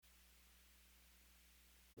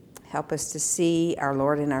Help us to see our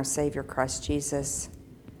Lord and our Savior, Christ Jesus,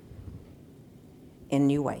 in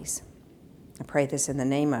new ways. I pray this in the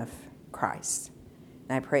name of Christ.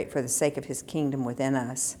 And I pray it for the sake of his kingdom within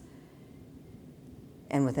us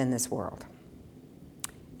and within this world.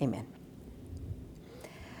 Amen.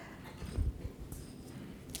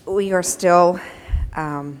 We are still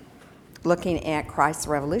looking at Christ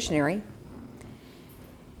the Revolutionary.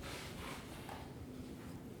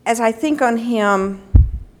 As I think on him,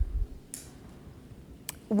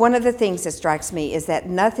 one of the things that strikes me is that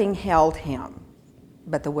nothing held him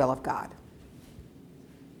but the will of God.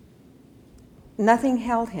 Nothing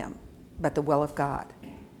held him but the will of God.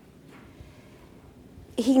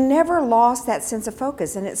 He never lost that sense of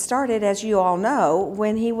focus, and it started, as you all know,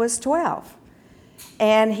 when he was 12.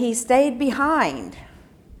 And he stayed behind,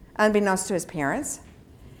 unbeknownst to his parents,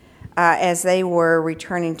 as they were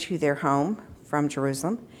returning to their home from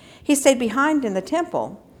Jerusalem. He stayed behind in the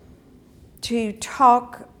temple to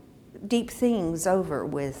talk deep things over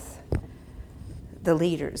with the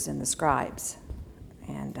leaders and the scribes.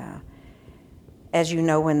 And as you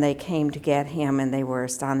know, when they came to get him and they were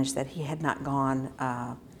astonished that he had not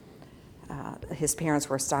gone, his parents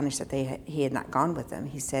were astonished that he had not gone with them.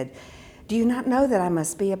 He said, "Do you not know that I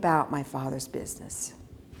must be about my Father's business?"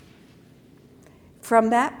 From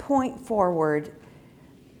that point forward,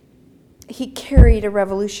 he carried a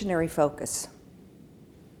revolutionary focus.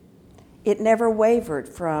 It never wavered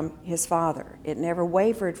from his Father. It never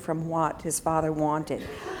wavered from what his Father wanted.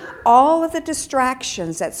 All of the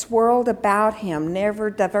distractions that swirled about him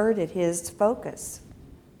never diverted his focus.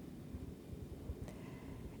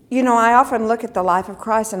 You know, I often look at the life of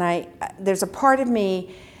Christ, and there's a part of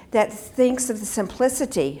me that thinks of the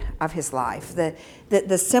simplicity of his life,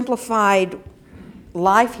 the simplified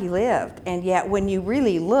life he lived. And yet when you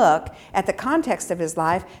really look at the context of his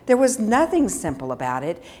life, there was nothing simple about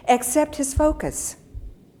it except his focus.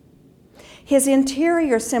 His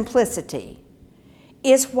interior simplicity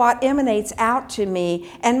is what emanates out to me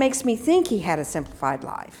and makes me think he had a simplified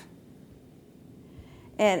life.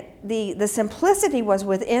 And the simplicity was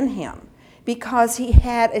within him because he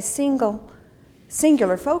had a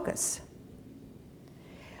singular focus.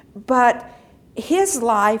 But his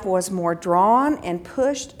life was more drawn and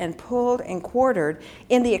pushed and pulled and quartered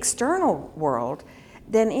in the external world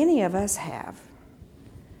than any of us have.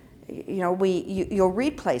 You know, you'll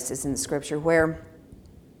read places in the scripture where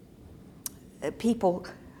people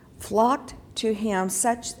flocked to him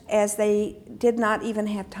such as they did not even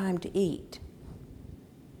have time to eat.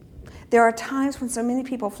 There are times when so many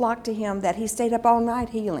people flocked to him that he stayed up all night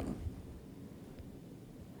healing.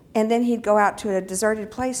 And then he'd go out to a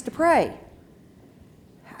deserted place to pray.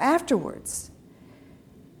 Afterwards,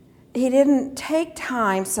 he didn't take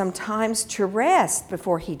time sometimes to rest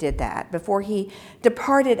before he did that, before he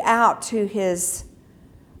departed out to his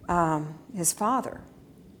Father.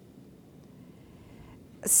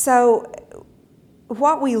 So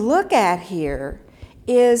what we look at here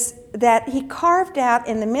is that he carved out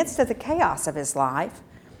in the midst of the chaos of his life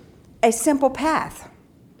a simple path.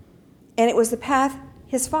 And it was the path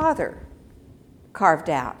his Father carved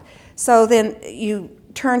out. So then you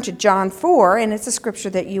turn to John 4, and it's a scripture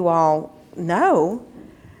that you all know.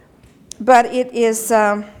 But it is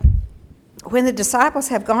when the disciples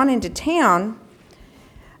have gone into town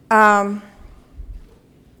to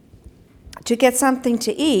get something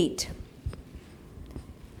to eat,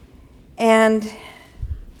 and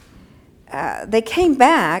they came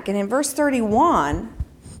back, and in verse 31,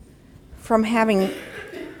 from having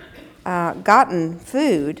gotten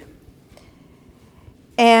food,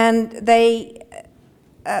 and they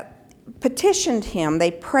petitioned him,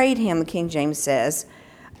 they prayed him, the King James says,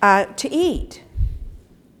 to eat.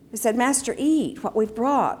 They said, "Master, eat what we've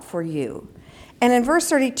brought for you." And in verse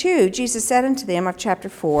 32, Jesus said unto them of chapter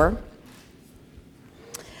 4,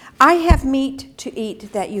 "I have meat to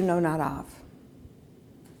eat that you know not of."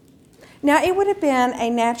 Now, it would have been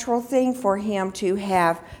a natural thing for him to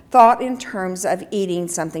have thought in terms of eating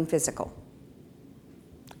something physical,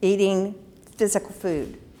 eating physical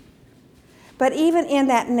food. But even in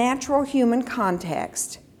that natural human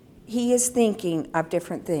context, he is thinking of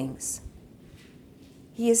different things.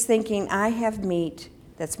 He is thinking, I have meat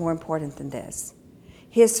that's more important than this.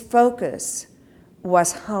 His focus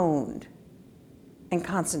was honed and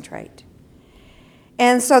concentrate.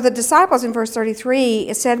 And so the disciples in verse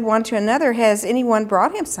 33 said one to another, "Has anyone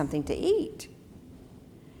brought him something to eat?"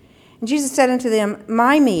 And Jesus said unto them,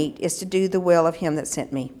 "My meat is to do the will of him that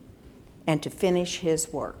sent me, and to finish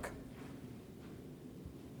his work."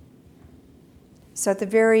 So at the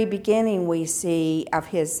very beginning we see of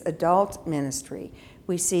his adult ministry,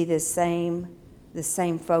 we see this same the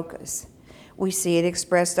same focus. We see it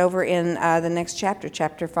expressed over in the next chapter,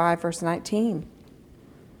 chapter 5, verse 19.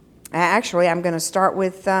 Actually, I'm going to start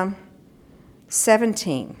with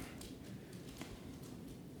 17.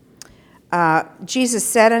 Jesus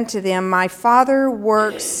said unto them, My Father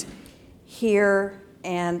works here,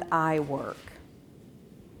 and I work.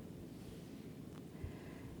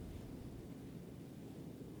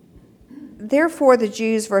 Therefore the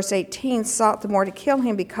Jews, verse 18, sought the more to kill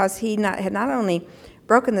him, because he had not only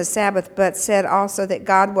broken the Sabbath, but said also that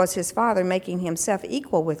God was his Father, making himself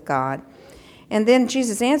equal with God. And then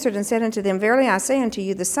Jesus answered and said unto them, Verily I say unto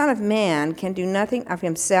you, the Son of Man can do nothing of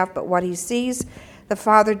himself, but what he sees the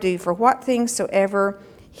Father do. For what things soever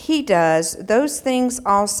he does, those things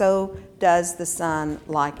also does the Son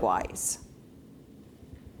likewise.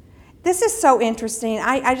 This is so interesting.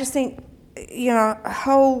 I just think, a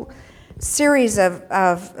whole series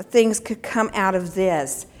of things could come out of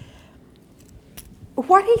this.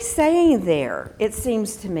 What he's saying there, it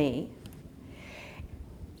seems to me,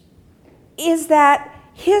 is that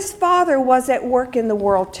his Father was at work in the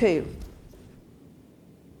world too.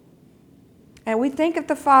 And we think of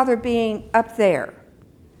the Father being up there.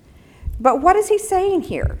 But what is he saying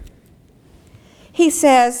here? He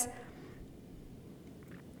says,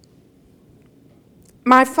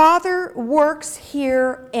 My Father works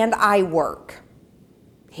here and I work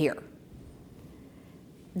here.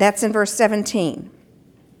 That's in verse 17.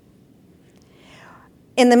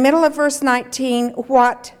 In the middle of verse 19,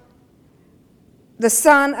 what the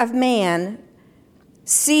Son of Man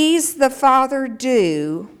sees the Father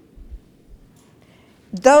do,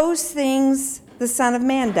 those things the Son of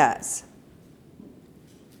Man does.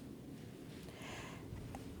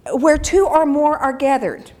 Where two or more are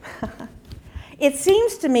gathered. It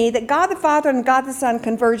seems to me that God the Father and God the Son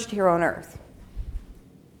converged here on earth.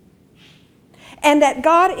 And that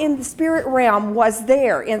God in the spirit realm was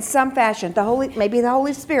there in some fashion, maybe the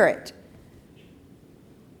Holy Spirit,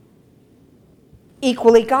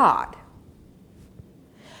 equally God.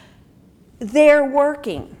 They're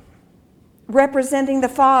working, representing the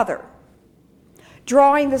Father,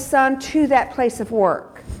 drawing the Son to that place of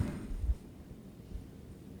work.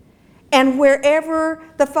 And wherever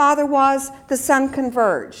the Father was, the Son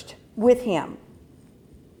converged with him,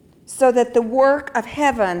 so that the work of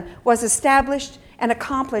heaven was established and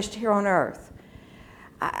accomplished here on earth.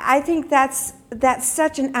 I think that's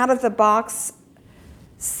such an out-of-the-box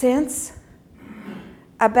sense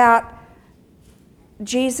about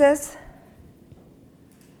Jesus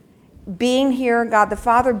being here, God the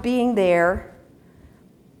Father being there,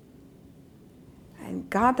 and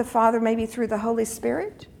God the Father maybe through the Holy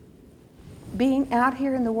Spirit being out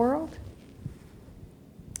here in the world,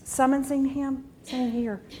 summoning him, saying,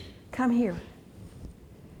 Here, come here.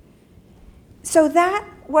 So that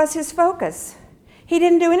was his focus. He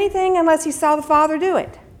didn't do anything unless he saw the Father do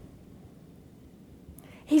it.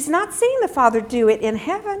 He's not seen the Father do it in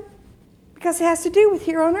heaven because it has to do with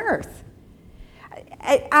here on earth.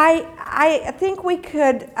 I think we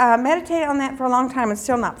could meditate on that for a long time and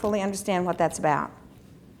still not fully understand what that's about.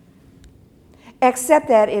 Except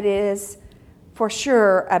that it is for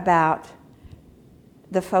sure about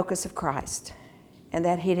the focus of Christ, and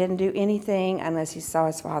that he didn't do anything unless he saw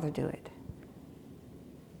his Father do it.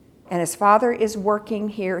 And his Father is working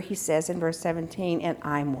here, he says in verse 17, and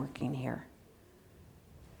I'm working here.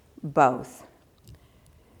 Both.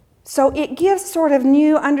 So it gives sort of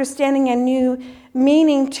new understanding and new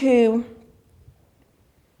meaning to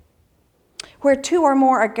where two or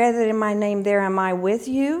more are gathered in my name, there am I with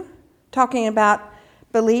you. Talking about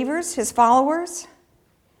believers, his followers.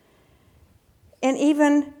 And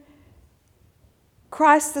even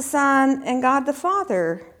Christ the Son and God the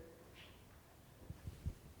Father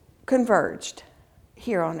converged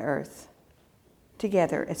here on earth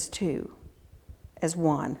together as two, as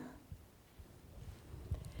one.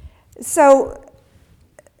 So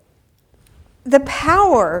the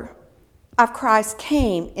power of Christ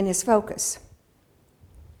came in his focus.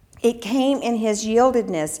 It came in his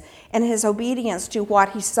yieldedness and his obedience to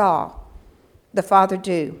what he saw the Father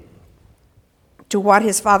do, to what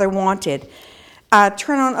his Father wanted.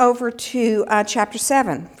 Turn on over to chapter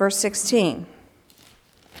 7, verse 16.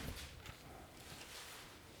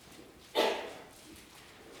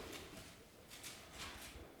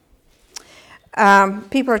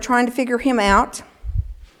 People are trying to figure him out.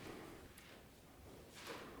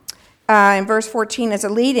 In verse 14, as a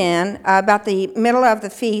lead-in, about the middle of the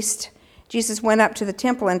feast, Jesus went up to the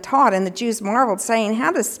temple and taught, and the Jews marveled, saying,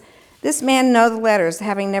 How does this man know the letters,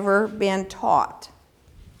 having never been taught?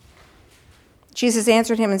 Jesus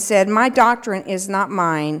answered him and said, My doctrine is not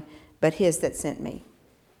mine, but his that sent me.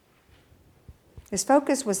 His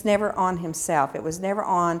focus was never on himself. It was never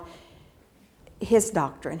on his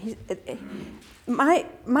doctrine.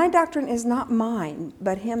 My doctrine is not mine,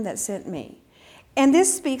 but him that sent me. And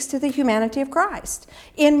this speaks to the humanity of Christ.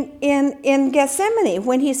 In Gethsemane,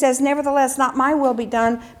 when he says, nevertheless, not my will be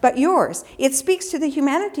done, but yours, it speaks to the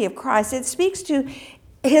humanity of Christ. It speaks to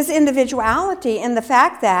his individuality and the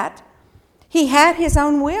fact that he had his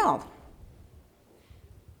own will.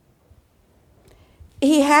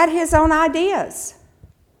 He had his own ideas.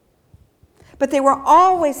 But they were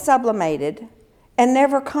always sublimated and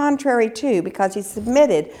never contrary to, because he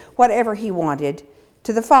submitted whatever he wanted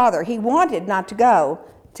to the Father. He wanted not to go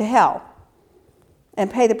to hell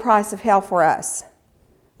and pay the price of hell for us. I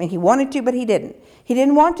mean, he wanted to, but he didn't. He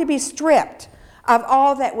didn't want to be stripped of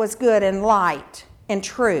all that was good and light and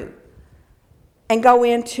true and go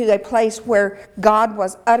into a place where God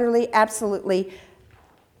was utterly, absolutely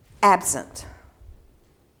absent.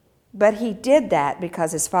 But he did that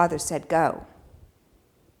because his Father said go.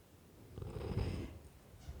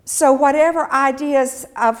 So whatever ideas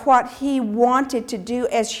of what he wanted to do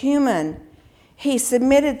as human, he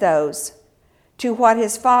submitted those to what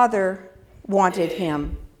his Father wanted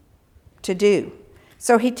him to do.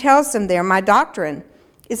 So he tells them there, my doctrine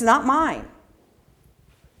is not mine.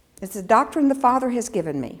 It's the doctrine the Father has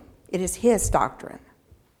given me. It is his doctrine.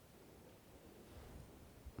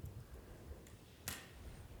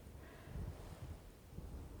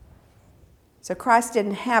 So Christ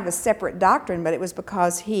didn't have a separate doctrine, but it was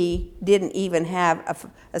because he didn't even have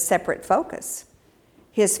a separate focus.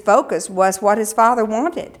 His focus was what his Father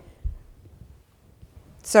wanted.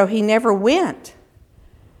 So he never went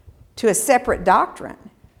to a separate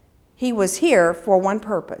doctrine. He was here for one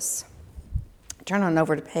purpose. Turn on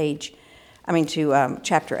over to chapter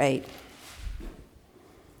 8.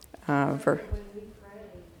 When we pray,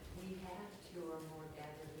 we have two or more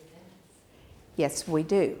gathered within us. Yes, we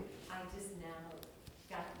do.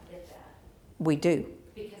 We do.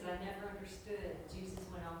 Because I never understood Jesus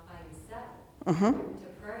went off by himself Mm-hmm. to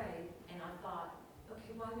pray, and I thought,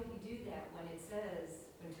 okay, why would he do that when it says,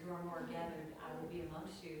 when two or more are gathered, I will be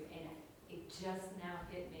amongst you, and it just now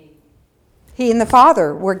hit me. He and the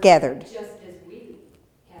Father were gathered. Just as we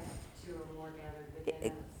have two or more gathered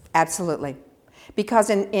within us. Absolutely.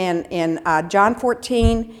 Because in John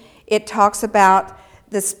 14, it talks about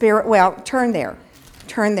the Spirit. Well, turn there.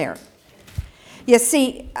 You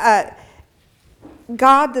see,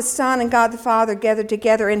 God the Son and God the Father gathered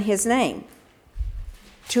together in his name.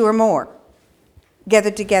 Two or more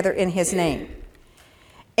gathered together in his name.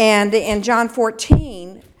 And in John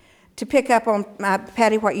 14, to pick up on,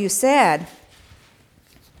 Patty, what you said,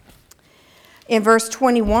 in verse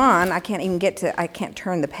 21, I can't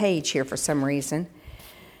turn the page here for some reason.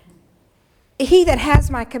 He that has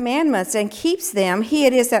my commandments and keeps them, he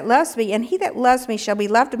it is that loves me, and he that loves me shall be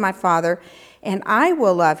loved of my Father, and I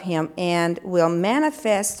will love him and will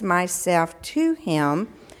manifest myself to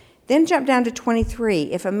him. Then jump down to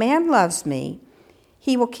 23. If a man loves me,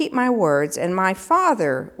 he will keep my words, and my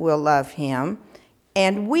Father will love him,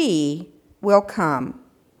 and we will come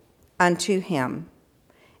unto him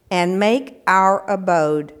and make our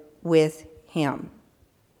abode with him.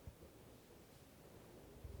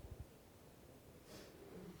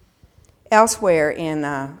 Elsewhere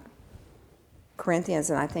in Corinthians,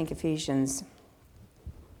 and I think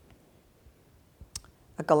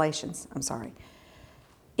Galatians, I'm sorry.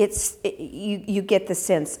 You get the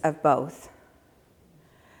sense of both.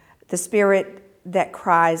 The Spirit that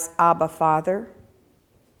cries, Abba, Father,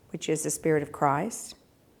 which is the Spirit of Christ,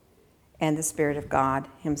 and the Spirit of God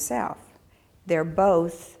himself. They're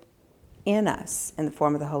both in us in the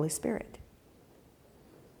form of the Holy Spirit.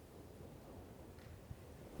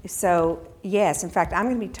 So, yes, in fact, I'm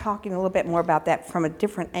going to be talking a little bit more about that from a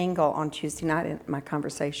different angle on Tuesday night in my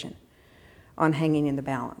conversation on hanging in the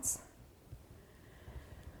balance.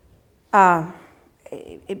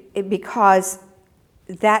 Because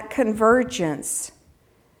that convergence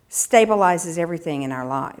stabilizes everything in our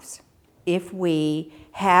lives if we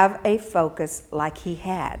have a focus like he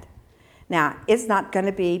had. Now, it's not going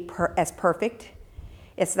to be as perfect.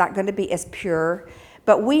 It's not going to be as pure.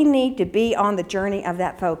 But we need to be on the journey of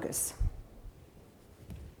that focus.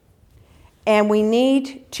 And we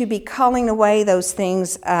need to be culling away those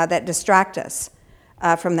things that distract us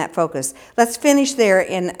from that focus. Let's finish there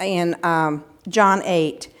in John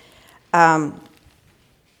 8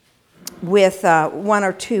 with one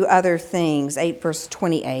or two other things. 8 verse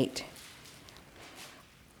 28.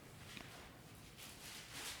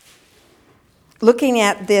 Looking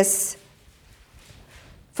at this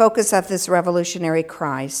focus of this revolutionary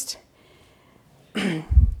Christ,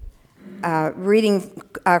 reading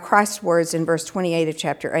Christ's words in verse 28 of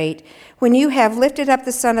chapter 8. When you have lifted up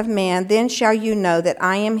the Son of Man, then shall you know that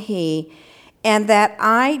I am he, and that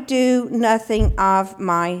I do nothing of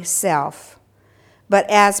myself. But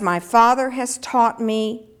as my Father has taught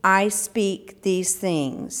me, I speak these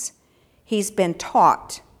things. He's been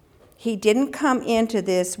taught. He didn't come into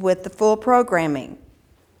this with the full programming.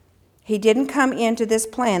 He didn't come into this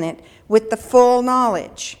planet with the full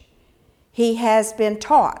knowledge. He has been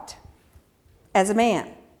taught as a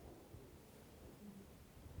man.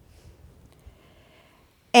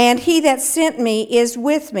 And he that sent me is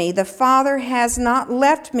with me. The Father has not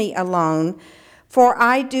left me alone, for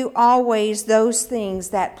I do always those things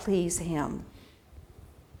that please him.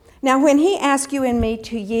 Now, when he asks you and me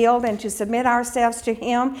to yield and to submit ourselves to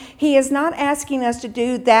him, he is not asking us to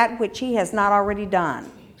do that which he has not already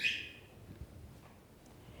done.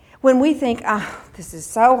 When we think, this is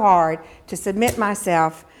so hard to submit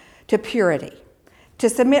myself to purity, to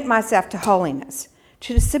submit myself to holiness,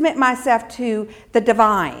 to submit myself to the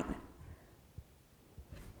divine,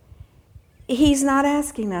 he's not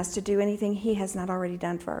asking us to do anything he has not already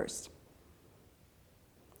done first.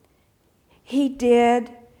 He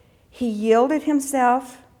yielded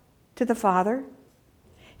himself to the Father.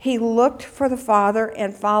 He looked for the Father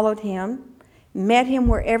and followed him, met him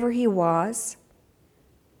wherever he was.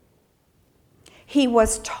 He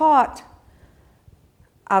was taught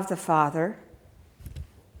of the Father.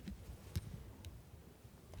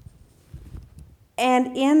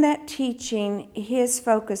 And in that teaching, his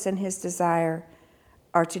focus and his desire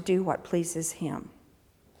are to do what pleases him,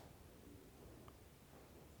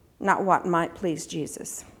 not what might please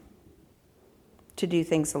Jesus, to do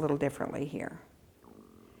things a little differently here.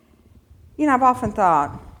 You know, I've often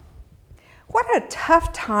thought, what a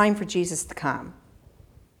tough time for Jesus to come.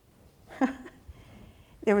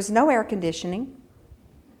 There was no air conditioning,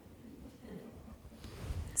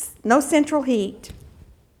 no central heat.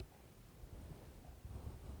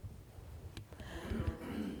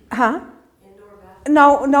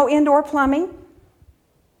 No indoor plumbing.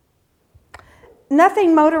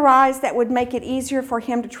 Nothing motorized that would make it easier for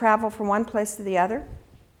him to travel from one place to the other.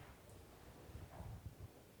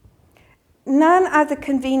 None of the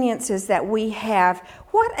conveniences that we have.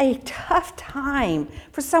 What a tough time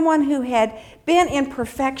for someone who had been in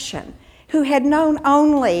perfection, who had known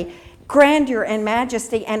only grandeur and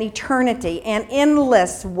majesty and eternity and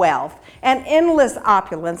endless wealth and endless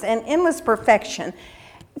opulence and endless perfection,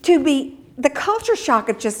 to be the culture shock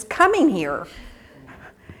of just coming here.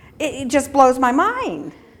 It just blows my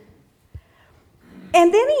mind.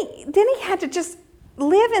 And then he had to just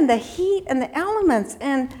live in the heat and the elements.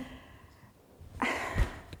 And I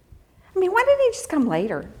mean, why didn't he just come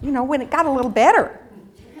later? You know, when it got a little better.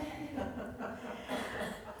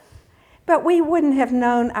 But we wouldn't have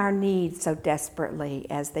known our needs so desperately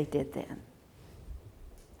as they did then.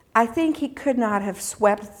 I think he could not have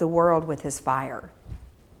swept the world with his fire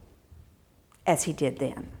as he did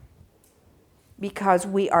then, because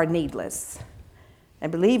we are needless. I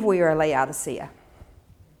believe we are Laodicea.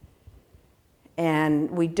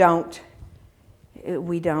 And we don't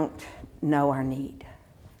know our need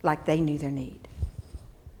like they knew their need.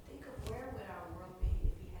 Think of where would our world be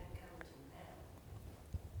if he hadn't come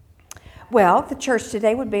to now? Well, the church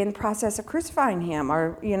today would be in the process of crucifying him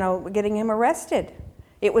or, getting him arrested.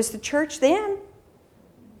 It was the church then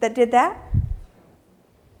that did that.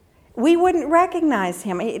 We wouldn't recognize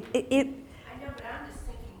him. I know, but I'm just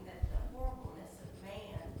thinking that the horribleness of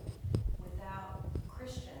man without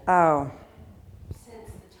Christians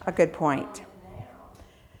since the time a good point. to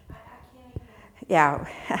now, I can't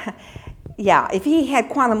even... Yeah. If he had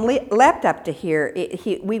quantum leapt up to here,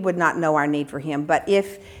 we would not know our need for him. But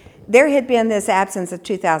if there had been this absence of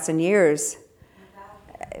 2,000 years,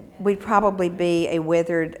 we'd probably be a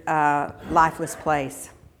withered, lifeless place.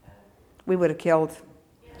 We would have killed.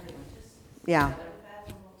 Yeah.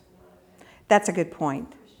 That's a good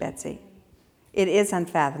point, Betsy. It is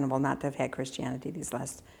unfathomable not to have had Christianity these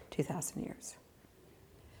last 2,000 years.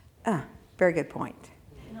 Very good point.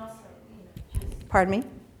 And also, Pardon me?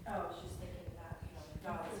 I was just thinking about,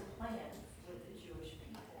 God's plan with the Jewish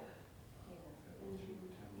people.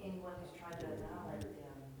 Anyone who's tried to annihilate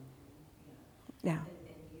them, Yeah.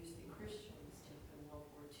 and use the Christians to in World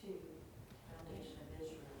War II, foundation of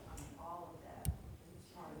Israel, all of that is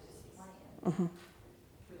part of his plan,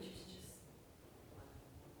 which is just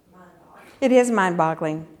mind-boggling. It is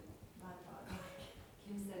mind-boggling.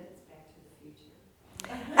 Kim said it's Back to the Future.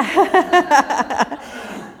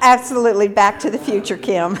 Absolutely back to the future,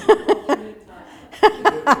 Kim.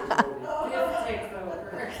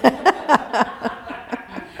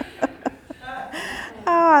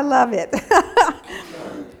 Oh, I love love it.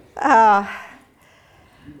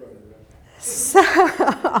 So,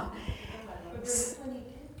 But when he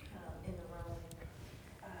did come in the Roman,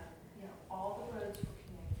 all the roads were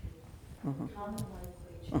connected, common language,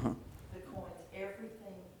 the coins,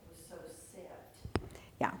 everything was so set.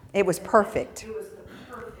 yeah, it was perfect. It was the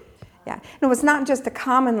perfect time. Yeah, and it was not just the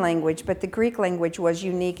common language, but the Greek language was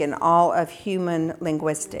unique in all of human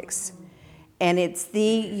linguistics. And it's the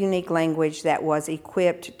unique language that was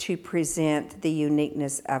equipped to present the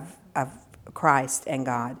uniqueness of Christ and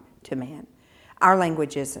God to man. Our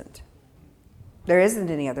language isn't. There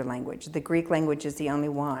isn't any other language. The Greek language is the only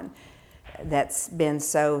one that's been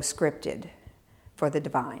so scripted for the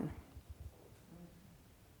divine.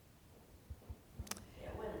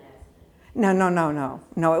 No,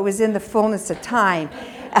 it was in the fullness of time.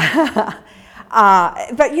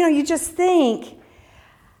 But, you just think,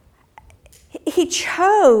 he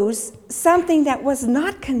chose something that was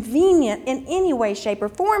not convenient in any way, shape, or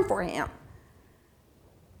form for him.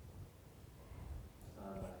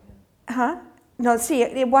 Huh? No, see,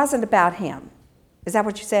 it wasn't about him. Is that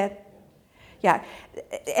what you said? Yeah,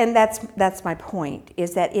 and that's my point,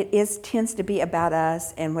 is that tends to be about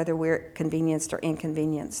us and whether we're convenienced or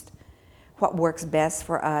inconvenienced, what works best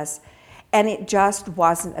for us. And it just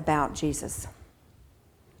wasn't about Jesus.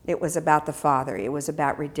 It was about the Father. It was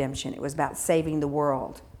about redemption. It was about saving the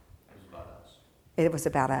world. It was about us. It was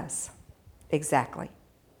about us. Exactly.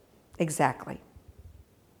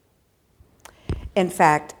 In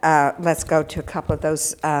fact, let's go to a couple of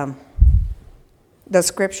those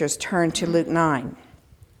scriptures. Turn to Luke 9.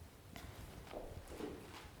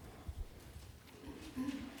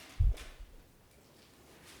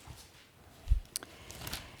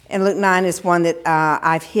 And Luke 9 is one that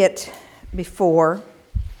I've hit before.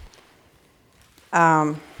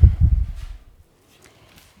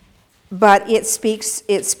 But it speaks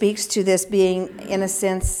to this being, in a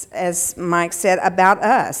sense, as Mike said, about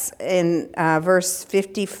us. In verse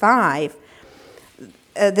 55,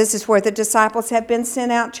 this is where the disciples have been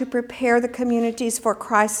sent out to prepare the communities for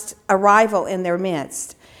Christ's arrival in their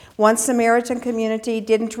midst. One Samaritan community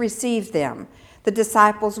didn't receive them. The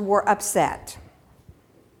disciples were upset.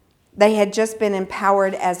 They had just been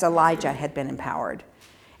empowered as Elijah had been empowered.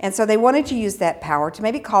 And so they wanted to use that power to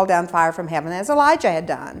maybe call down fire from heaven, as Elijah had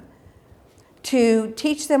done, to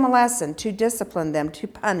teach them a lesson, to discipline them, to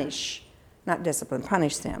punish. Not discipline,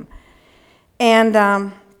 punish them. And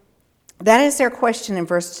that is their question in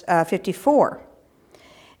verse 54.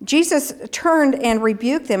 Jesus turned and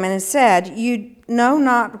rebuked them and said, "You know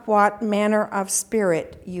not what manner of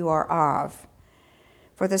spirit you are of.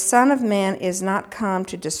 For the Son of Man is not come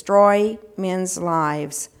to destroy men's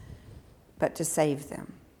lives, but to save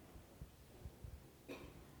them."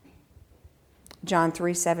 John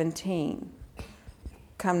 3:17,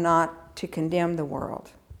 "Come not to condemn the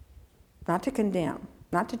world," not to condemn,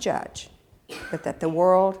 not to judge, but that the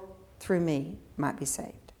world through me might be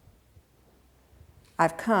saved.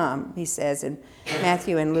 I've come, he says in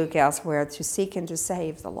Matthew and Luke elsewhere, to seek and to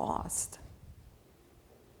save the lost.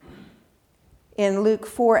 In Luke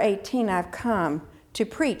 4:18, I've come to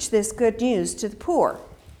preach this good news to the poor,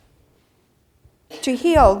 to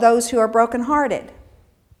heal those who are brokenhearted,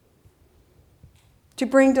 to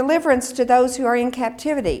bring deliverance to those who are in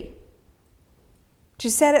captivity, to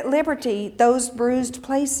set at liberty those bruised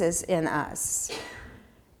places in us.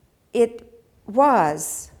 It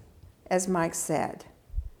was, as Mike said,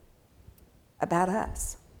 about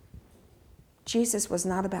us. Jesus was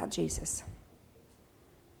not about Jesus.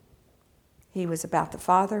 He was about the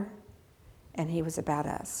Father, and he was about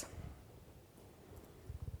us.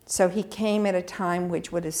 So he came at a time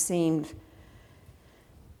which would have seemed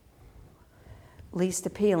least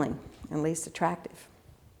appealing and least attractive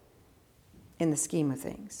in the scheme of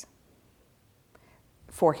things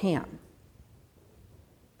for him,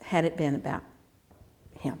 had it been about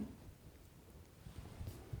him.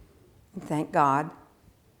 And thank God,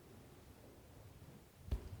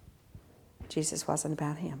 Jesus wasn't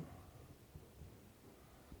about him.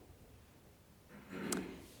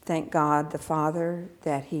 Thank God the Father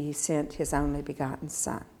that he sent his only begotten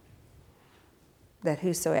Son, that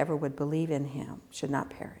whosoever would believe in him should not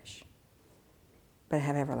perish, but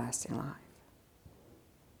have everlasting life.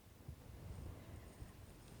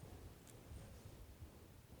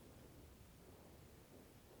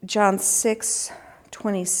 John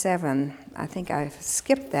 6:27, I think I've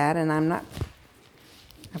skipped that, and I've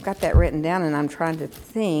got that written down, and I'm trying to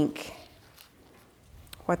think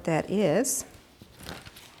what that is.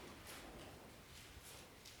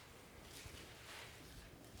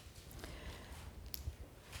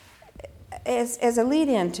 As a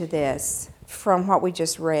lead-in to this, from what we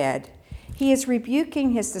just read. He is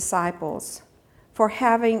rebuking his disciples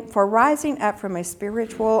for rising up from a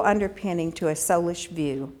spiritual underpinning to a soulish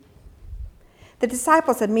view. The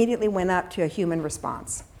disciples immediately went up to a human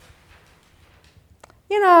response.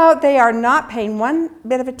 They are not paying one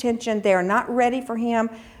bit of attention. They are not ready for him.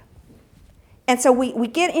 And so we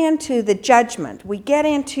get into the judgment. We get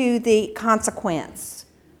into the consequence.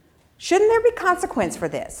 Shouldn't there be consequence for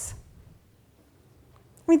this?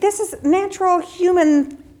 This is natural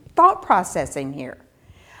human thought processing here.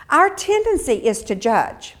 Our tendency is to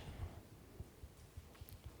judge.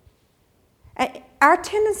 Our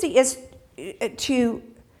tendency is to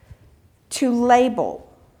label.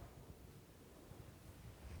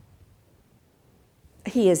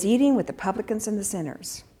 He is eating with the publicans and the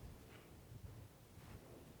sinners.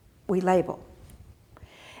 We label.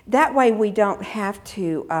 That way we don't have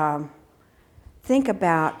to think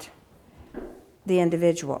about the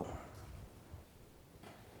individual.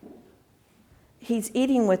 He's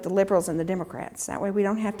eating with the liberals and the Democrats. That way we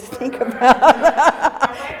don't have to think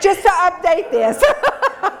about just to update this.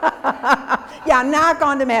 Yeah, now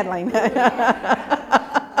gone to meddling. We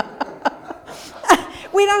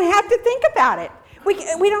don't have to think about it.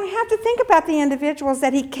 We don't have to think about the individuals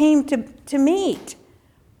that he came to meet.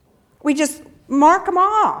 We just mark them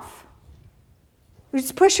off. We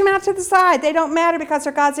just push them out to the side. They don't matter because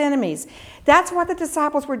they're God's enemies. That's what the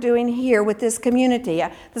disciples were doing here with this community,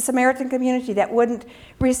 the Samaritan community that wouldn't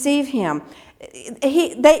receive him.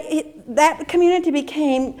 That community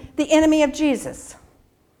became the enemy of Jesus.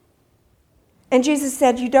 And Jesus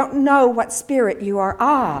said, "You don't know what spirit you are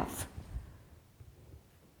of.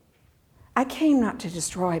 I came not to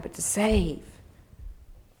destroy, but to save."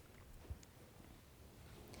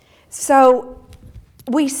 So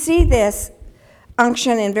we see this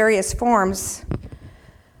unction in various forms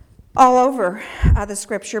all over the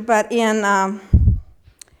scripture, but in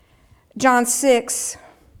John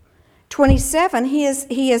 6:27,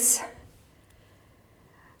 he is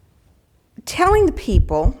telling the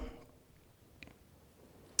people,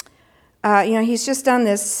 he's just done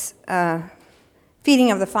this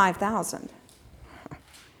feeding of the 5,000.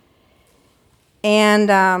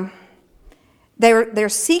 And they're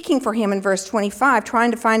seeking for him in verse 25,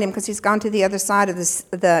 trying to find him because he's gone to the other side of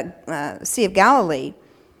the Sea of Galilee.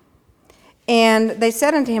 And they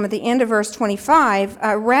said unto him at the end of verse 25,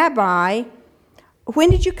 "Rabbi, when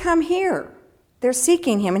did you come here?" They're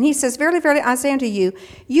seeking him. And he says, "Verily, verily, I say unto you,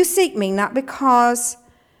 you seek me not because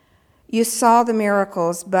you saw the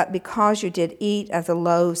miracles, but because you did eat of the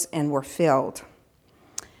loaves and were filled.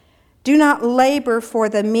 Do not labor for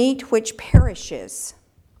the meat which perishes,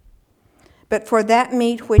 but for that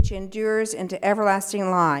meat which endures into everlasting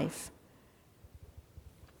life,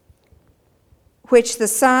 which the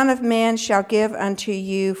Son of Man shall give unto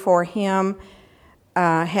you, for him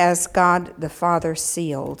has God the Father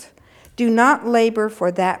sealed. Do not labor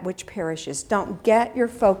for that which perishes." Don't get your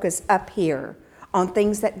focus up here on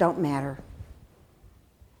things that don't matter.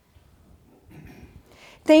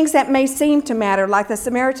 Things that may seem to matter, like the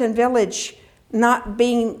Samaritan village not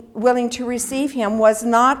being willing to receive him, was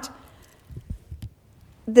not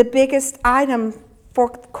the biggest item for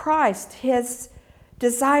Christ. His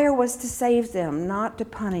desire was to save them, not to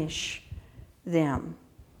punish them,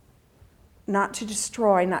 not to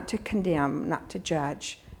destroy, not to condemn, not to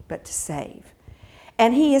judge, but to save.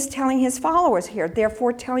 And he is telling his followers here,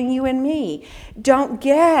 therefore telling you and me, don't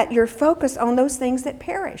get your focus on those things that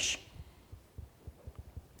perish.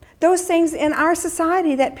 Those things in our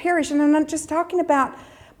society that perish. And I'm not just talking about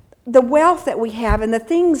the wealth that we have and the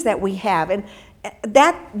things that we have. And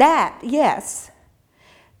that, yes.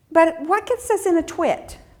 But what gets us in a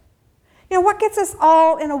twit? What gets us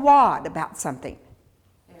all in a wad about something?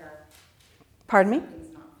 Fair. Pardon me?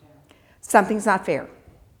 Something's not fair. Something's not fair.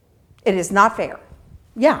 It is not fair.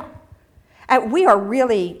 Yeah. We are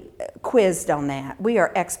really quizzed on that. We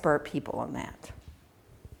are expert people on that.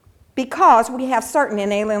 Because we have certain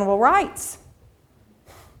inalienable rights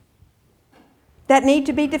that need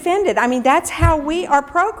to be defended. That's how we are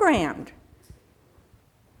programmed.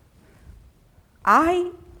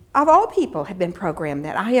 I, of all people, have been programmed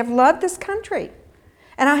that. I have loved this country.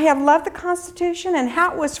 And I have loved the Constitution and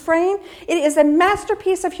how it was framed. It is a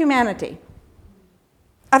masterpiece of humanity,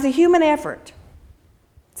 of the human effort.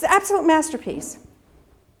 It's an absolute masterpiece.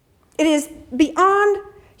 It is beyond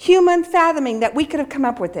human fathoming that we could have come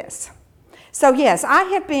up with this. So yes, I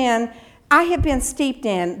have been steeped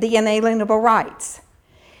in the inalienable rights.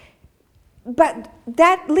 But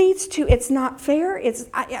that leads to it's not fair, it's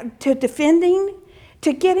to defending,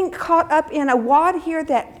 to getting caught up in a wad here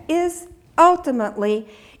that is ultimately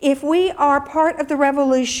if we are part of the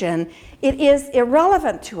revolution, it is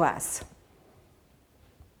irrelevant to us.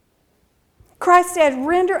 Christ said,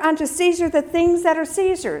 render unto Caesar the things that are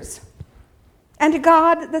Caesar's, and to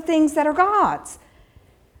God the things that are God's.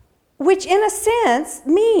 Which in a sense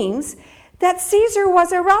means that Caesar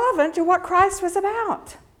was irrelevant to what Christ was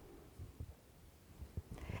about.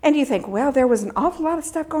 And you think, well, there was an awful lot of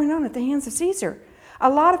stuff going on at the hands of Caesar. A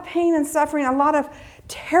lot of pain and suffering, a lot of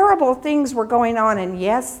terrible things were going on, and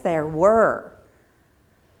yes, there were.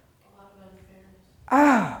 A lot of unfairness.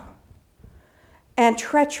 Oh, and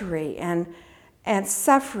treachery and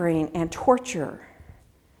suffering and torture.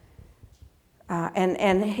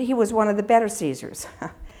 And he was one of the better Caesars.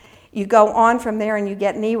 You go on from there and you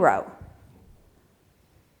get Nero,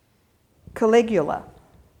 Caligula.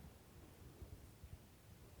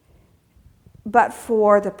 But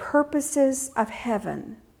for the purposes of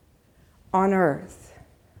heaven on earth,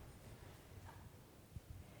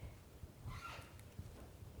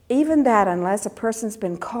 even that, unless a person's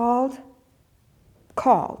been called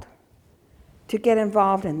to get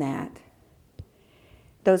involved in that,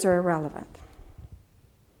 those are irrelevant.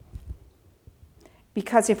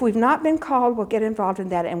 Because if we've not been called, we'll get involved in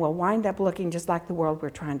that and we'll wind up looking just like the world we're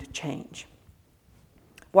trying to change.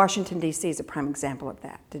 Washington, D.C. is a prime example of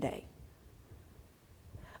that today.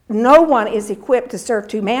 No one is equipped to serve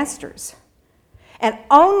two masters. And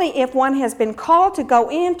only if one has been called to go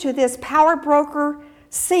into this power broker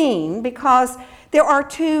scene, because there are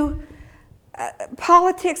two,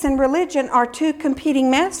 politics and religion are two competing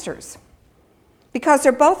masters, because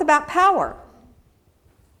they're both about power.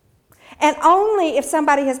 And only if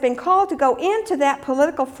somebody has been called to go into that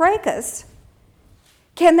political fracas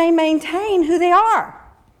can they maintain who they are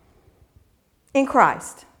in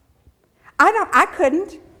Christ. I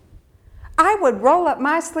couldn't. I would roll up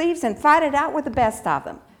my sleeves and fight it out with the best of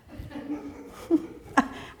them.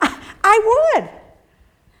 I would.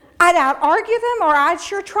 I'd out-argue them, or I'd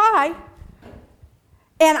sure try.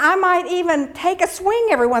 And I might even take a swing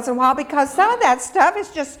every once in a while, because some of that stuff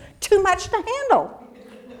is just too much to handle.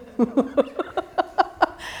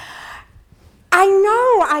 I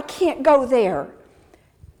know I can't go there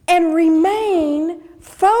and remain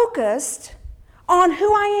focused on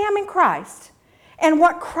who I am in Christ and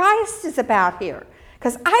what Christ is about here.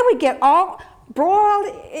 Because I would get all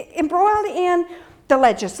embroiled in the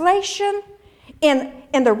legislation, in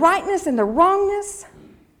the rightness and the wrongness,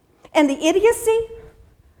 and the idiocy.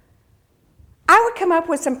 I would come up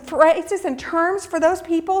with some phrases and terms for those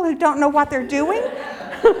people who don't know what they're doing.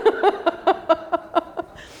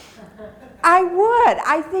 I would.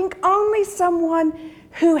 I think only someone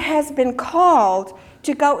who has been called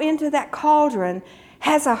to go into that cauldron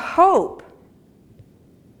has a hope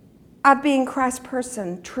of being Christ's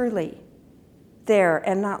person truly there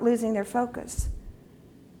and not losing their focus.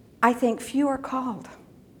 I think few are called,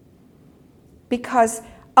 because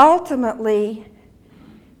ultimately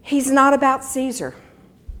he's not about Caesar.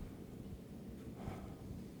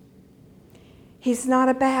 He's not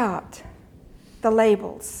about the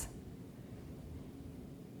labels.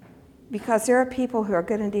 Because there are people who are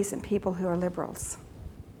good and decent people who are liberals.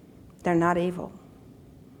 They're not evil.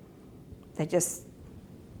 They just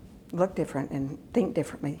look different and think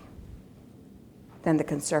differently than the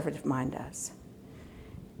conservative mind does.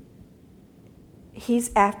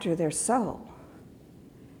 He's after their soul.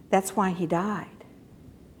 That's why he died.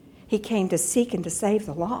 He came to seek and to save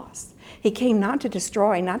the lost. He came not to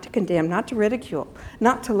destroy, not to condemn, not to ridicule,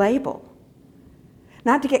 not to label,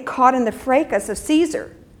 not to get caught in the fracas of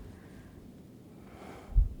Caesar.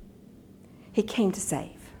 He came to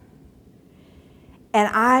save. And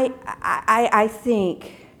I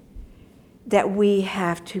think that we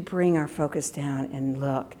have to bring our focus down and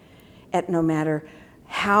look at, no matter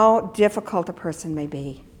how difficult a person may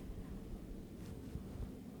be,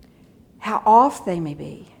 how off they may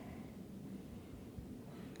be,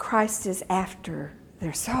 Christ is after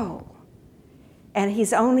their soul. And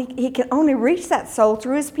he can only reach that soul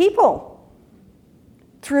through his people,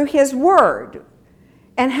 through his word.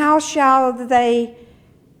 And how shall they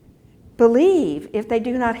believe if they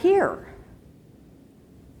do not hear?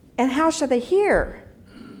 And how shall they hear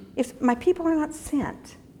if my people are not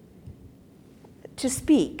sent to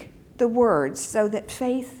speak the words so that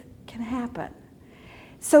faith can happen?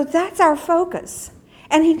 So that's our focus.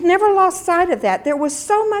 And he never lost sight of that. There was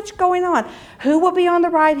so much going on. Who will be on the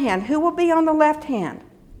right hand? Who will be on the left hand?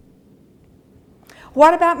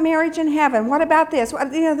 What about marriage in heaven? What about this?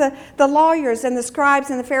 The lawyers and the scribes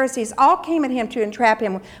and the Pharisees all came at him to entrap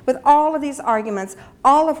him with all of these arguments,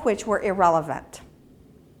 all of which were irrelevant,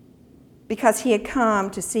 because he had come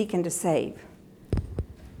to seek and to save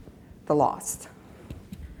the lost.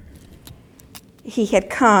 he had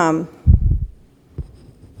come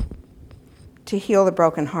to heal the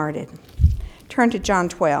brokenhearted. Turn to John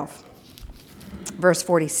 12, verse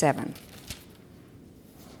 47.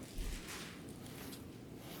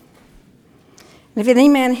 And if any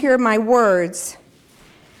man hear my words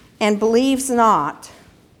and believes not,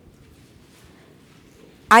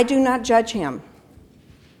 I do not judge him.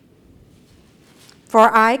 For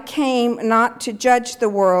I came not to judge the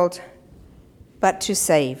world, but to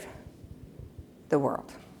save the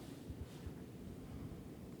world.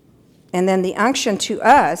 And then the unction to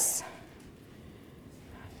us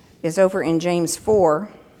is over in James 4,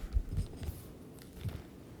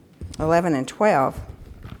 11 and 12.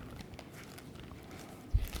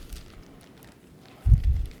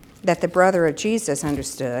 That the brother of Jesus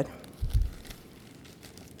understood.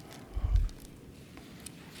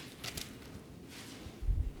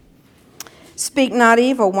 Speak not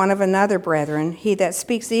evil one of another, brethren. He that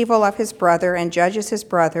speaks evil of his brother and judges his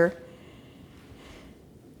brother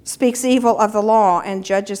speaks evil of the law and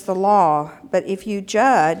judges the law. But if you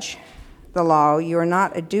judge the law, you are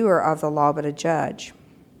not a doer of the law, but a judge.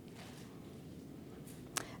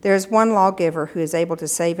 There is one lawgiver who is able to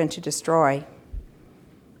save and to destroy.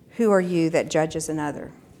 Who are you that judges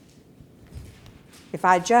another? If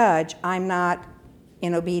I judge, I'm not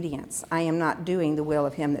in obedience. I am not doing the will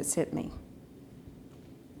of him that sent me.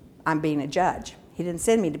 I'm being a judge. He didn't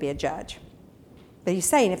send me to be a judge. But he's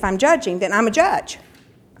saying, if I'm judging, then I'm a judge.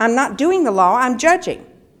 I'm not doing the law, I'm judging.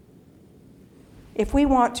 If we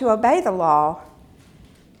want to obey the law,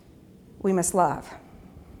 we must love.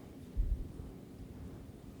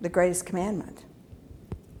 The greatest commandment,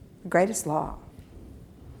 the greatest law,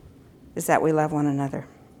 is that we love one another.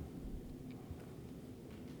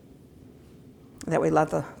 That we love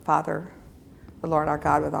the Father, the Lord our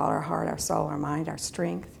God, with all our heart, our soul, our mind, our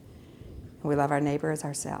strength. And we love our neighbor as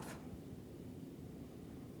ourselves.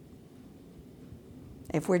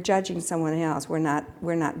 If we're judging someone else, we're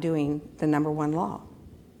not doing the number one law.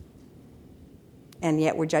 And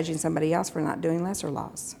yet we're judging somebody else for not doing lesser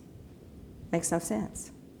laws. Makes no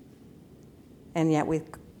sense. And yet we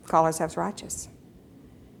call ourselves righteous.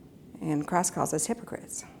 And Christ calls us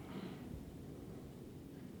hypocrites.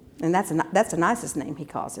 And that's the nicest name he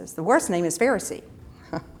calls us. The worst name is Pharisee.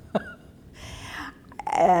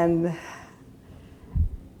 And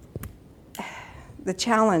the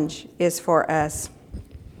challenge is for us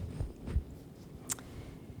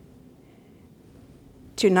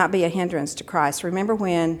to not be a hindrance to Christ. Remember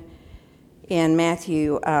when in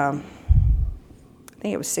Matthew, I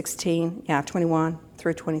think it was 21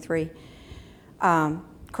 through 23,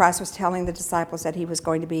 Christ was telling the disciples that he was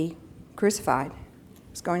going to be crucified.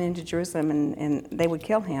 He was going into Jerusalem and they would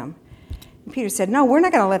kill him. And Peter said, no, we're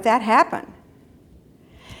not going to let that happen.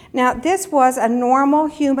 Now, this was a normal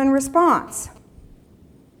human response.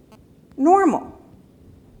 Normal.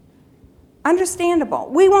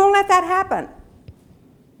 Understandable. We won't let that happen.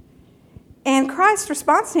 And Christ's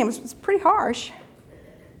response to him was pretty harsh.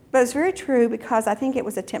 But it's very true because I think it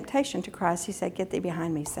was a temptation to Christ. He said, get thee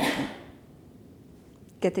behind me, Satan.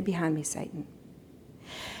 Get thee behind me, Satan.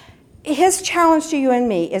 His challenge to you and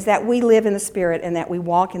me is that we live in the Spirit and that we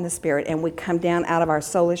walk in the Spirit and we come down out of our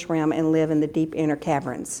soulish realm and live in the deep inner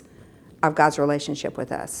caverns of God's relationship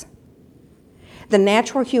with us. The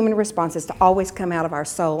natural human response is to always come out of our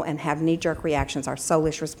soul and have knee-jerk reactions, our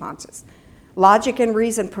soulish responses. Logic and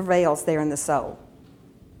reason prevails there in the soul.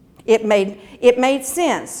 It made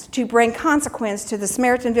sense to bring consequence to the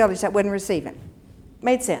Samaritan village that wouldn't receive him.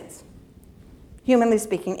 Made sense, humanly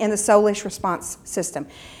speaking, in the soulish response system.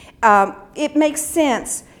 It makes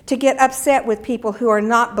sense to get upset with people who are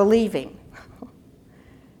not believing.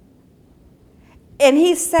 And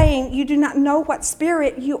he's saying, you do not know what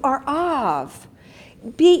spirit you are of.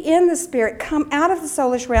 Be in the Spirit. Come out of the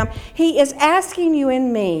soulish realm. He is asking you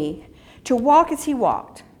and me to walk as he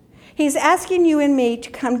walked. He's asking you and me to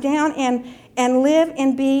come down and live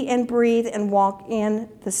and be and breathe and walk in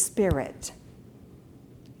the Spirit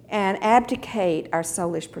and abdicate our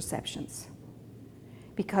soulish perceptions,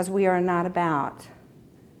 because we are not about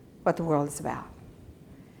what the world is about.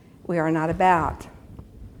 We are not about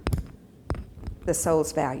the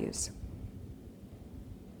soul's values.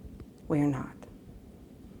 We are not.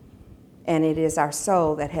 And it is our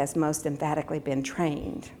soul that has most emphatically been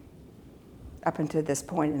trained up until this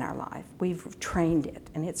point in our life. We've trained it,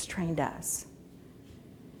 and it's trained us.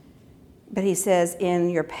 But he says,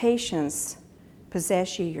 in your patience,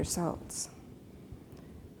 possess ye your souls.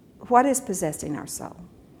 What is possessing our soul?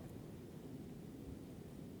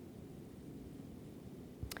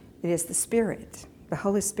 It is the Spirit, the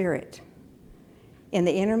Holy Spirit, in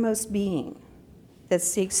the innermost being that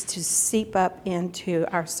seeks to seep up into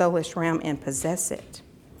our soulish realm and possess it,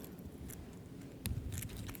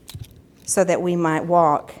 so that we might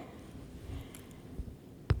walk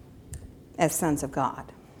as sons of God.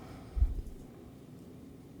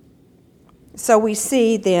 So we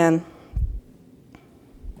see then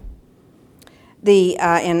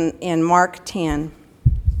in Mark 10,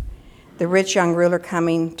 the rich young ruler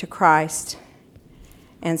coming to Christ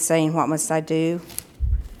and saying, "What must I do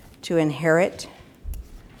to inherit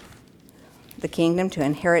the kingdom, to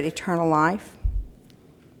inherit eternal life?"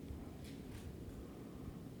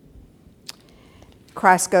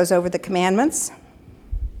 Christ goes over the commandments.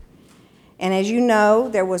 And as you know,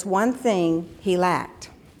 there was one thing he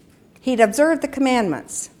lacked. He'd observed the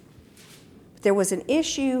commandments. But there was an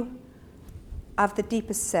issue of the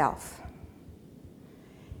deepest self.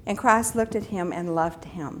 And Christ looked at him and loved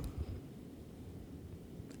him.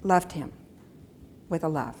 Loved him with a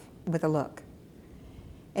look.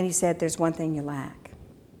 And he said, "There's one thing you lack.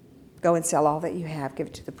 Go and sell all that you have, give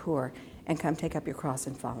it to the poor, and come take up your cross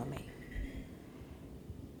and follow me."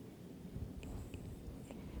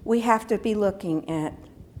 We have to be looking at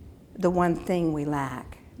the one thing we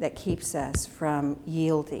lack that keeps us from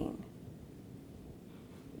yielding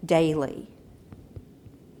daily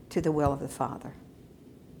to the will of the Father,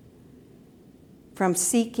 from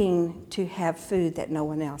seeking to have food that no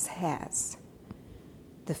one else has,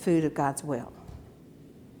 the food of God's will,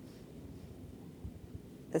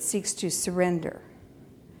 that seeks to surrender.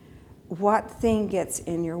 What thing gets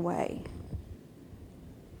in your way?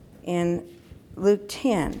 In Luke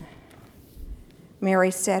 10, Mary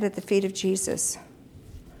sat at the feet of Jesus.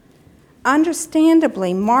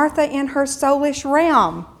 Understandably, Martha in her soulish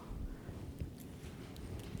realm.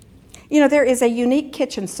 You know, there is a unique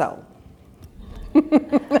kitchen soul.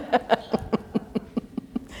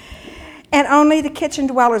 And only the kitchen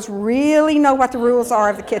dwellers really know what the rules are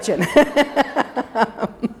of the kitchen.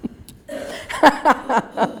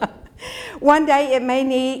 One day it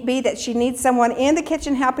may be that she needs someone in the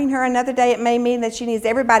kitchen helping her. Another day it may mean that she needs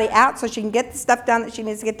everybody out so she can get the stuff done that she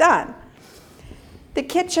needs to get done. The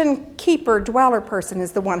kitchen keeper, dweller person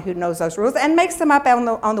is the one who knows those rules and makes them up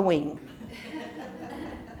on the wing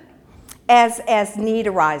as need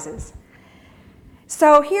arises.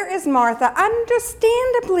 So here is Martha,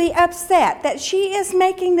 understandably upset that she is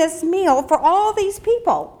making this meal for all these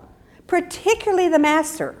people, particularly the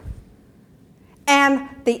master. And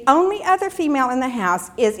the only other female in the house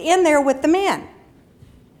is in there with the men,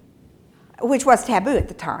 which was taboo at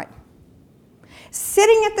the time.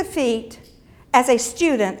 Sitting at the feet as a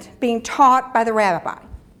student being taught by the rabbi.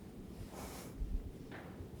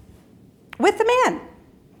 With the men.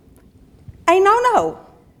 A no-no.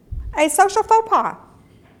 A social faux pas.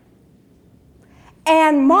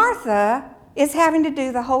 And Martha is having to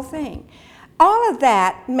do the whole thing. All of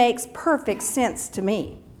that makes perfect sense to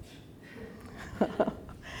me.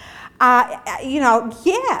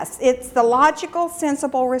 Yes, it's the logical,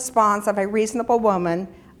 sensible response of a reasonable woman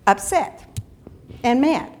upset and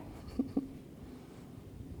mad.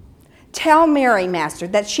 Tell Mary, Master,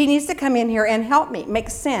 that she needs to come in here and help me.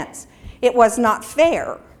 Makes sense. It was not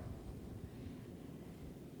fair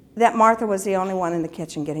that Martha was the only one in the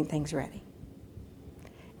kitchen getting things ready.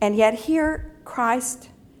 And yet here Christ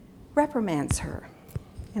reprimands her,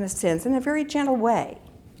 in a sense, in a very gentle way.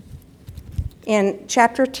 In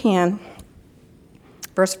chapter 10,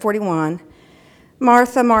 verse 41,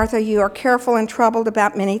 "Martha, Martha, you are careful and troubled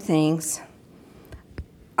about many things.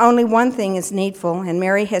 Only one thing is needful, and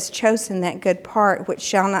Mary has chosen that good part which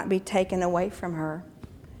shall not be taken away from her."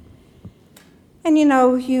 And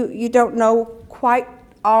you don't know quite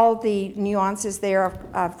all the nuances there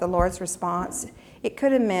of the Lord's response. It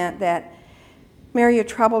could have meant that, "Mary, you're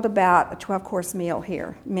troubled about a 12-course meal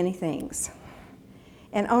here, many things.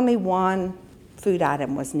 And only one food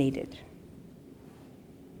item was needed,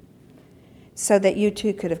 so that you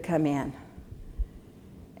too could have come in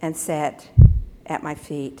and sat at my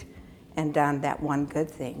feet and done that one good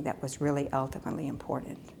thing that was really ultimately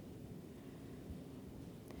important."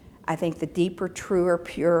 I think the deeper, truer,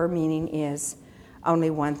 purer meaning is only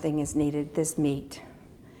one thing is needed, this meat.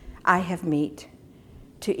 I have meat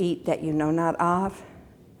to eat that you know not of,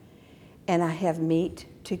 and I have meat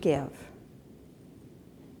to give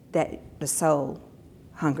that the soul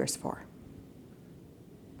hungers for.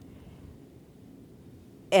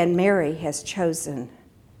 And Mary has chosen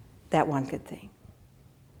that one good thing.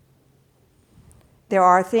 There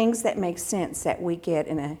are things that make sense that we get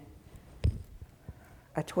in a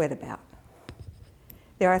twit about.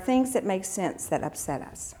 There are things that make sense that upset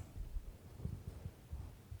us.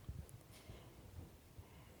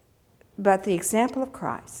 But the example of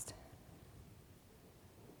Christ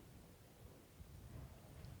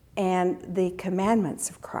and the commandments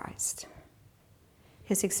of Christ.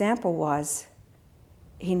 His example was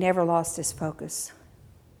he never lost his focus.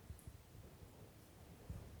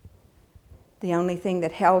 The only thing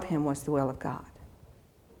that held him was the will of God.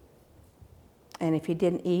 And if he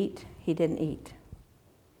didn't eat, he didn't eat.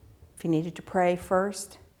 If he needed to pray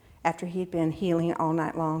first, after he'd been healing all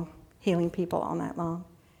night long, healing people all night long,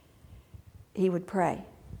 he would pray.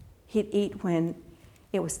 He'd eat when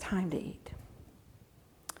it was time to eat.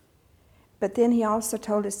 But then he also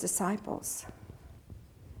told his disciples,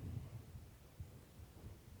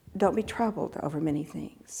 don't be troubled over many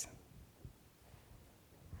things.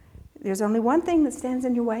 There's only one thing that stands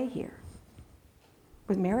in your way here.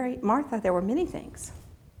 With Martha, there were many things.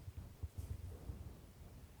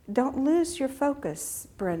 Don't lose your focus,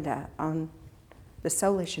 Brenda, on the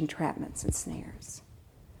soulish entrapments and snares.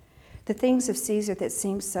 The things of Caesar that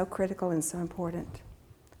seem so critical and so important.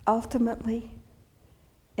 Ultimately,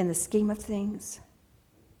 in the scheme of things,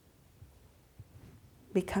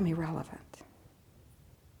 become irrelevant.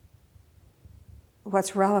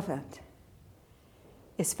 What's relevant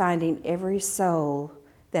is finding every soul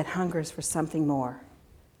that hungers for something more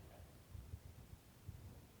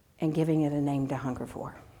and giving it a name to hunger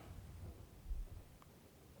for.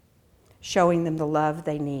 Showing them the love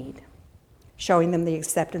they need. Showing them the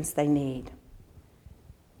acceptance they need.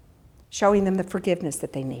 Showing them the forgiveness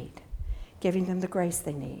that they need. Giving them the grace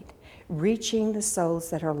they need. Reaching the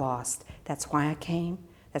souls that are lost. That's why I came.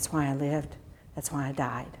 That's why I lived. That's why I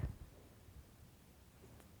died.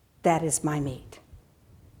 That is my meat.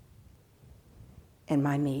 And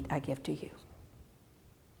my meat I give to you.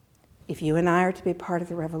 If you and I are to be part of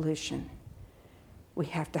the revolution, we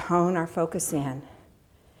have to hone our focus in,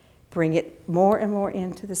 bring it more and more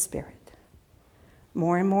into the Spirit,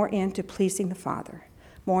 more and more into pleasing the Father,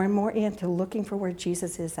 more and more into looking for where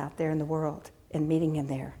Jesus is out there in the world and meeting him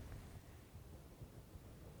there.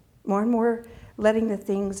 More and more letting the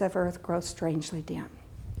things of earth grow strangely dim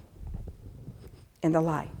in the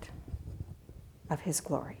light of his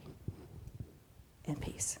glory and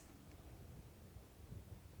peace.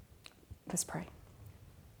 Let's pray.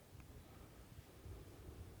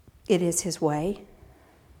 It is his way.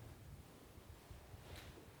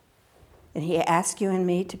 And he asks you and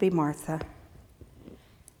me to be Martha.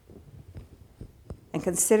 And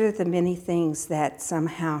consider the many things that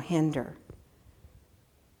somehow hinder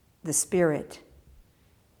the Spirit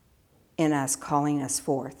in us calling us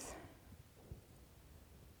forth.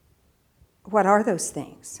 What are those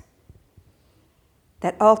things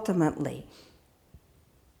that ultimately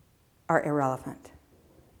are irrelevant,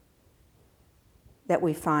 that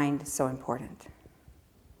we find so important?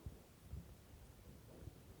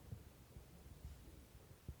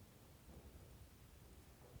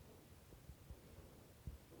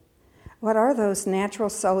 What are those natural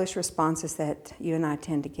soulish responses that you and I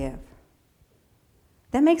tend to give?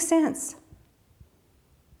 That makes sense,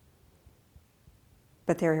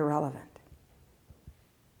 but they're irrelevant.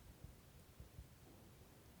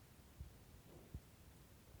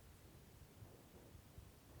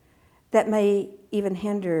 That may even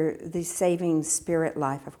hinder the saving spirit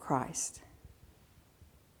life of Christ.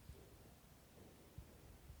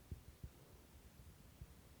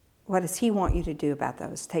 What does he want you to do about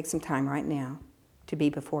those? Take some time right now to be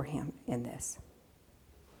before him in this.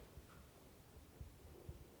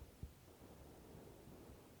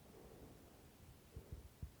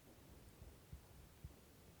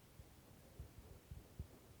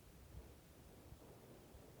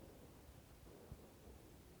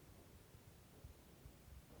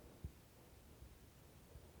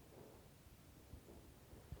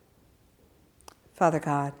 Father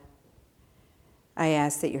God, I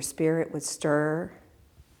ask that your Spirit would stir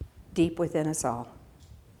deep within us all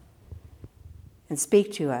and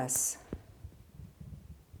speak to us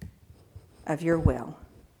of your will,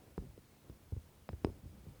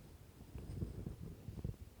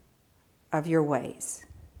 of your ways,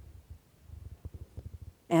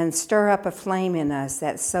 and stir up a flame in us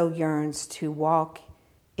that so yearns to walk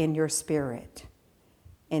in your Spirit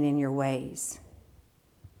and in your ways,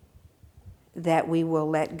 that we will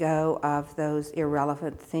let go of those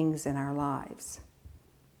irrelevant things in our lives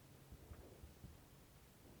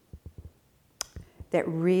that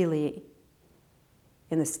really,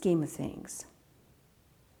 in the scheme of things,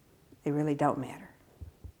 they really don't matter.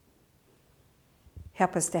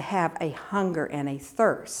 Help us to have a hunger and a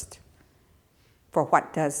thirst for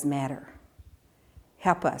what does matter.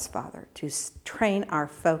 Help us, Father, to train our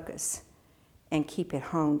focus and keep it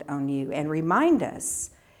honed on you, and remind us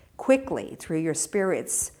quickly through your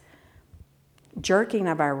Spirit's jerking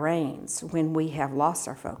of our reins when we have lost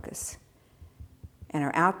our focus, and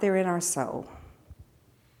are out there in our soul,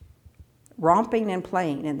 romping and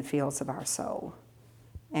playing in the fields of our soul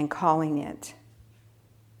and calling it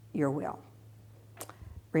your will.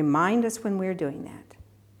 Remind us when we're doing that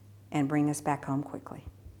and bring us back home quickly.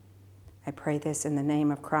 I pray this in the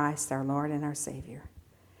name of Christ, our Lord and our Savior.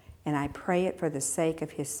 And I pray it for the sake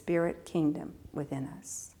of his Spirit kingdom within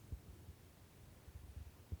us.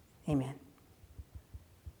 Amen.